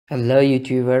Hello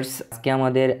YouTubers, আজকে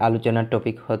আমাদের আলোচনার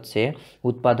টপিক হচ্ছে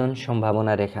উৎপাদন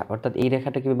সম্ভাবনা রেখা। অর্থাৎ এই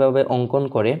রেখাটা কীভাবে অঙ্কন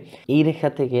করে, এই রেখা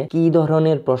থেকে কী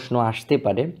ধরনের প্রশ্ন আসতে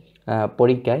পারে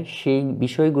পরীক্ষায়, সেই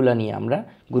বিষয়গুলো নিয়ে আমরা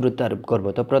গুরুত্ব আরোপ করব।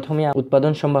 তো প্রথমে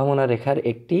উৎপাদন সম্ভাবনা রেখার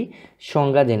একটি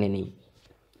সংজ্ঞা জেনে নিই।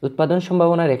 উৎপাদন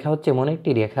সম্ভাবনা রেখা হচ্ছে এমন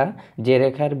একটি রেখা যে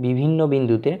রেখার বিভিন্ন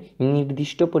বিন্দুতে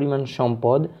নির্দিষ্ট পরিমাণ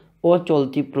সম্পদ ও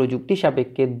চলতি প্রযুক্তি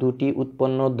সাপেক্ষে দুটি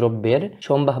উৎপন্ন দ্রব্যের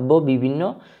সম্ভাব্য বিভিন্ন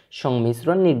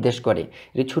সংমিশ্রণ নির্দেশ করে।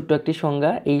 এই ছোট্ট একটি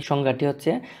সংজ্ঞা, এই সংজ্ঞাটি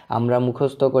হচ্ছে আমরা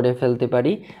মুখস্থ করে ফেলতে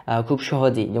পারি খুব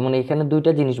সহজেই। যেমন এখানে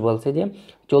দুইটা জিনিস বলছে যে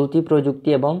চলতি প্রযুক্তি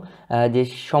এবং যে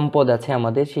সম্পদ আছে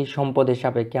আমাদের, সেই সম্পদের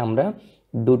সাপেক্ষে আমরা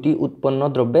দুটি উৎপন্ন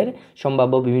দ্রব্যের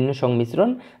সম্ভাব্য বিভিন্ন সংমিশ্রণ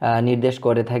নির্দেশ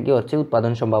করে থাকি হচ্ছে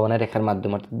উৎপাদন সম্ভাবনা রেখার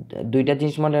মাধ্যমে। দুইটা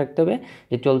জিনিস মনে রাখতে হবে,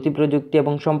 যে চলতি প্রযুক্তি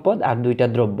এবং সম্পদ আর দুইটা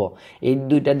দ্রব্য। এই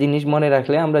দুইটা জিনিস মনে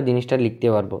রাখলে আমরা জিনিসটা লিখতে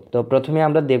পারবো। তো প্রথমে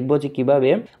আমরা দেখব যে কিভাবে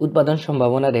উৎপাদন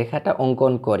সম্ভাবনা রেখাটা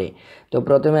অঙ্কন করে। তো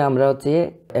প্রথমে আমরা হচ্ছে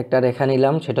একটা রেখা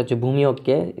নিলাম, সেটা হচ্ছে ভূমি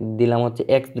অক্ষে দিলাম হচ্ছে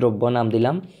এক্স দ্রব্য নাম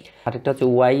দিলাম, আরেকটা হচ্ছে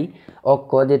ওয়াই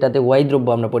অক্ষ, যেটাতে ওয়াই দ্রব্য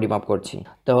আমরা পরিমাপ করছি।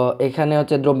 তো এখানে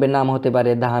হচ্ছে দ্রব্যের নাম হতে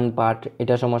পারে ধান, পাট,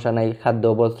 এটা সমস্যা নাই, খাদ্য,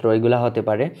 বস্ত্র, এগুলো হতে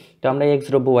পারে। তো আমরা এক্স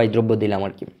দ্রব্য ওয়াই দ্রব্য দিলাম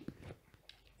আর কি।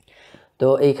 তো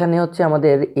এইখানে হচ্ছে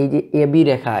আমাদের এই যে এবি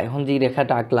রেখা, এখন যে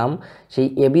রেখাটা আঁকলাম, সেই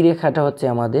এবি রেখাটা হচ্ছে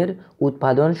আমাদের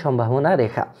উৎপাদন সম্ভাবনা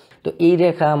রেখা। তো এই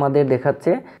রেখা আমাদের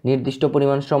দেখাচ্ছে নির্দিষ্ট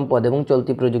পরিমাণ সম্পদ এবং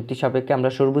চলতি প্রযুক্তি সাপেক্ষে আমরা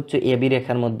সর্বোচ্চ এবি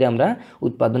রেখার মধ্যে আমরা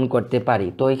উৎপাদন করতে পারি।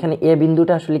 তো এখানে এ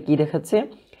বিন্দুটা আসলে কি দেখাচ্ছে?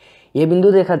 এ বিন্দু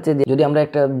দেখাচ্ছে যে যদি আমরা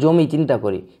একটা জমি চিন্তা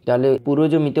করি, তাহলে পুরো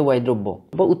জমিতে ওয়াই দ্রব্য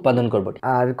উৎপাদন করব,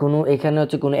 আর কোনো এখানে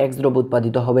হচ্ছে কোনো এক্স দ্রব্য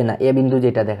উৎপাদিত হবে না। এ বিন্দু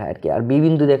যেটা দেখায় আর কি। আর বি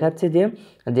বিন্দু দেখাচ্ছে যে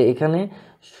যে এখানে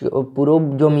পুরো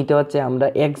জমিতে হচ্ছে আমরা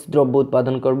এক্স দ্রব্য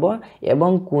উৎপাদন করব এবং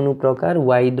কোনো প্রকার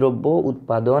ওয়াই দ্রব্য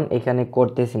উৎপাদন এখানে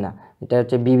করতেছি না। এটা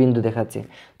হচ্ছে বি বিন্দু দেখাচ্ছে।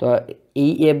 তো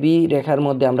এই এ বি রেখার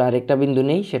মধ্যে আমরা আরেকটা বিন্দু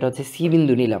নেই, সেটা হচ্ছে সি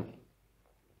বিন্দু নিলাম।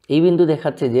 এই বিন্দু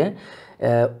দেখাচ্ছে যে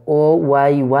ও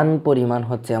ওয়াই ওয়ান পরিমাণ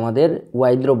হচ্ছে আমাদের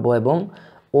ওয়াই দ্রব্য এবং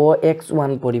ও এক্স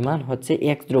ওয়ান পরিমাণ হচ্ছে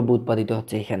এক্স দ্রব্য উৎপাদিত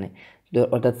হচ্ছে এখানে।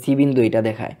 অর্থাৎ সি বিন্দু এটা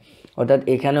দেখায়। অর্থাৎ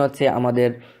এখানে হচ্ছে আমাদের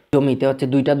জমিতে হচ্ছে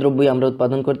দুইটা দ্রব্যই আমরা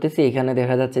উৎপাদন করতেছি। এখানে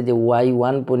দেখা যাচ্ছে যে ওয়াই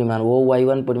ওয়ান পরিমাণ, ও ওয়াই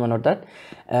ওয়ান পরিমাণ, অর্থাৎ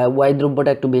ওয়াই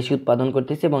দ্রব্যটা একটু বেশি উৎপাদন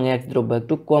করতেছি এবং এক্স দ্রব্য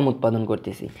একটু কম উৎপাদন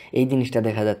করতেছি, এই জিনিসটা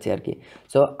দেখা যাচ্ছে আর কি।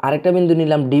 সো আরেকটা বিন্দু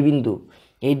নিলাম ডি বিন্দু।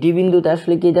 এই ডি বিন্দুতে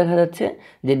আসলে কি দেখা যাচ্ছে,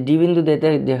 যে ডি বিন্দুতে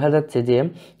দেখা যাচ্ছে যে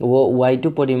ও ওয়াই টু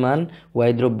পরিমাণ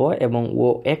ওয়াই দ্রব্য এবং ও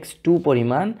এক্স টু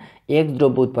পরিমাণ এক্স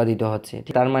দ্রব্য উৎপাদিত হচ্ছে।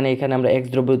 তার মানে এখানে আমরা এক্স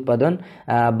দ্রব্য উৎপাদন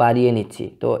বাড়িয়ে নিচ্ছি।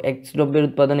 তো এক্স দ্রব্যের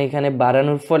উৎপাদন এখানে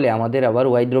বাড়ানোর ফলে আমাদের আবার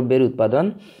ওয়াই দ্রব্যের উৎপাদন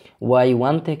ওয়াই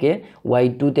ওয়ান থেকে ওয়াই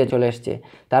টুতে চলে আসছে।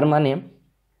 তার মানে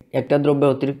একটা দ্রব্যের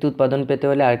অতিরিক্ত উৎপাদন পেতে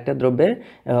হলে আরেকটা দ্রব্যের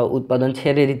উৎপাদন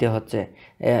ছেড়ে দিতে হচ্ছে।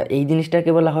 এই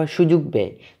জিনিসটাকে বলা হয় সুযোগ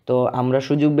ব্যয়। তো আমরা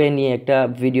সুযোগ ব্যয় নিয়ে একটা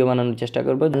ভিডিও বানানোর চেষ্টা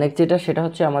করবো। নেক্সট সেটা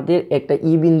হচ্ছে আমাদের একটা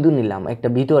ই বিন্দু নিলাম, একটা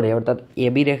ভিতরে, অর্থাৎ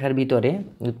এবি রেখার ভিতরে,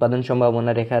 উৎপাদন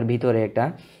সম্ভাবনা রেখার ভিতরে একটা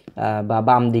বা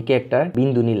বাম দিকে একটা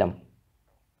বিন্দু নিলাম।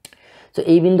 তো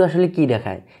এই বিন্দু আসলে কি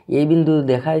দেখায়? এই বিন্দু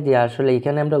দেখায় যে আসলে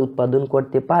এখানে আমরা উৎপাদন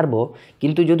করতে পারবো,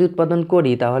 কিন্তু যদি উৎপাদন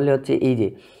করি তাহলে হচ্ছে এই যে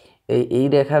এই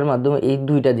রেখার মাধ্যমে এই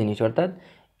দুইটা জিনিস, অর্থাৎ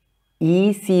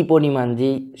ইসি পরিমাণ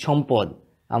যেই সম্পদ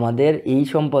আমাদের, এই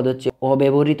সম্পদ হচ্ছে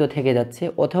অব্যবহৃত থেকে যাচ্ছে,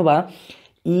 অথবা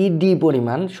ইডি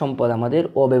পরিমাণ সম্পদ আমাদের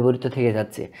অব্যবহৃত থেকে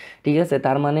যাচ্ছে। ঠিক আছে,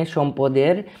 তার মানে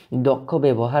সম্পদের দক্ষ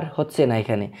ব্যবহার হচ্ছে না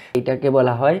এখানে। এটাকে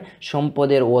বলা হয়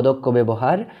সম্পদের অদক্ষ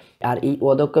ব্যবহার। আর এই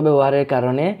অদক্ষ ব্যবহারের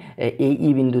কারণে এই ই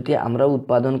বিন্দুতে আমরা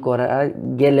উৎপাদন করা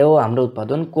গেলেও আমরা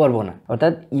উৎপাদন করব না।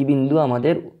 অর্থাৎ ই বিন্দু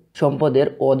আমাদের সম্পদের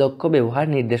অদক্ষ ব্যবহার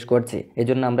নির্দেশ করছে,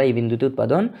 এজন্য আমরা এই বিন্দুতে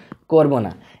উৎপাদন করব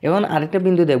না। এখন আরেকটা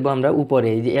বিন্দু দেখবো আমরা উপরে,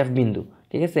 এই যে এফ বিন্দু।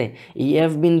 ঠিক আছে, এই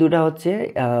এফ বিন্দুটা হচ্ছে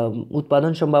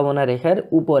উৎপাদন সম্ভাবনা রেখার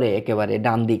উপরে, একেবারে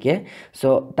ডান দিকে। সো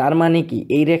তার মানে কি,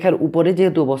 এই রেখার উপরে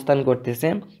যেহেতু অবস্থান করতেছে,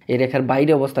 এই রেখার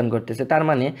বাইরে অবস্থান করতেছে, তার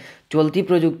মানে চলতি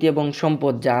প্রযুক্তি এবং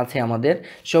সম্পদ যা আছে আমাদের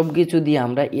সব কিছু দিয়ে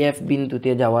আমরা এফ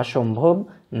বিন্দুতে যাওয়া সম্ভব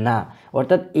না।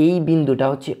 অর্থাৎ এই বিন্দুটা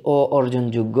হচ্ছে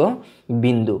অর্জনযোগ্য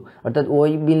বিন্দু, অর্থাৎ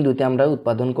ওই বিন্দুতে আমরা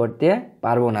উৎপাদন করতে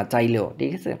পারবো না চাইলেও।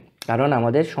 ঠিক আছে, কারণ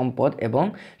আমাদের সম্পদ এবং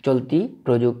চলতি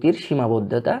প্রযুক্তির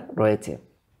সীমাবদ্ধতা রয়েছে।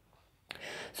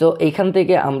 সো এইখান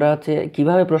থেকে আমরা হচ্ছে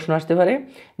কীভাবে প্রশ্ন আসতে পারে,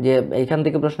 যে এইখান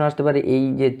থেকে প্রশ্ন আসতে পারে এই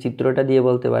যে চিত্রটা দিয়ে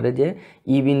বলতে পারে যে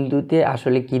ই বিন্দুতে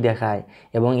আসলে কি দেখায়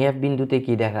এবং এফ বিন্দুতে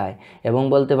কি দেখায়, এবং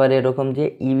বলতে পারে এরকম যে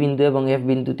ই বিন্দু এবং এফ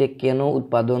বিন্দুতে কেন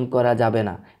উৎপাদন করা যাবে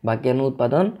না বা কেন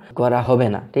উৎপাদন করা হবে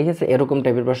না। ঠিক আছে, এরকম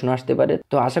টাইপের প্রশ্ন আসতে পারে।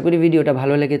 তো আশা করি ভিডিওটা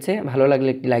ভালো লেগেছে। ভালো লাগলে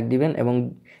একটি লাইক দিবেন, এবং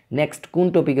নেক্সট কোন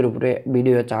টপিকের উপরে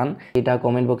ভিডিও চান এটা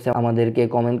কমেন্ট বক্সে আমাদেরকে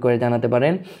কমেন্ট করে জানাতে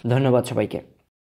পারেন। ধন্যবাদ সবাইকে।